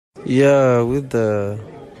Yeah, with the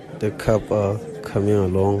cup coming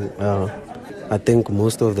along, I think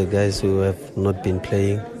most of the guys who have not been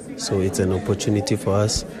playing, so it's an opportunity for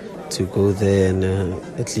us to go there and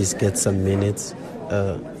at least get some minutes,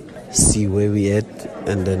 see where we at,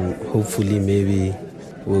 and then hopefully maybe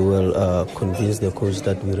we will convince the coach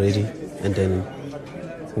that we're ready, and then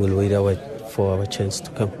we'll wait for our chance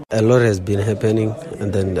to come. A lot has been happening,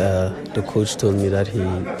 and then the coach told me that he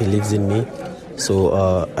believes in me,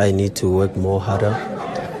 so I need to work more harder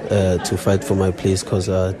to fight for my place, because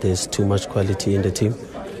there's too much quality in the team.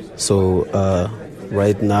 So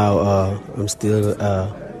right now I'm still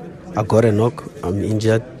I got a knock, I'm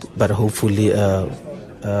injured, but hopefully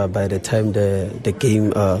by the time the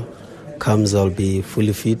game comes, I'll be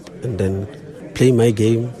fully fit and then play my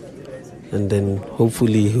game, and then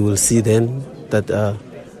hopefully he will see then that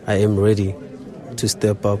I am ready to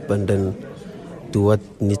step up and then do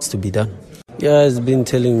what needs to be done. Yeah, he's been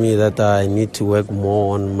telling me that I need to work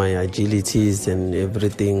more on my agilities and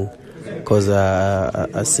everything, because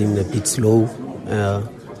I seem a bit slow,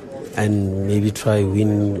 and maybe try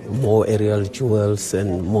win more aerial duels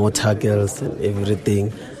and more tackles and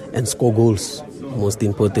everything, and score goals. Most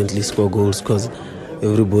importantly, score goals, because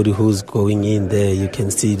everybody who's going in there, you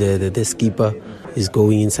can see the skipper is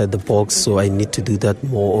going inside the box, so I need to do that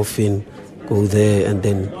more often, go there and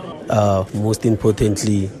then most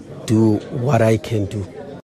importantly do what I can do.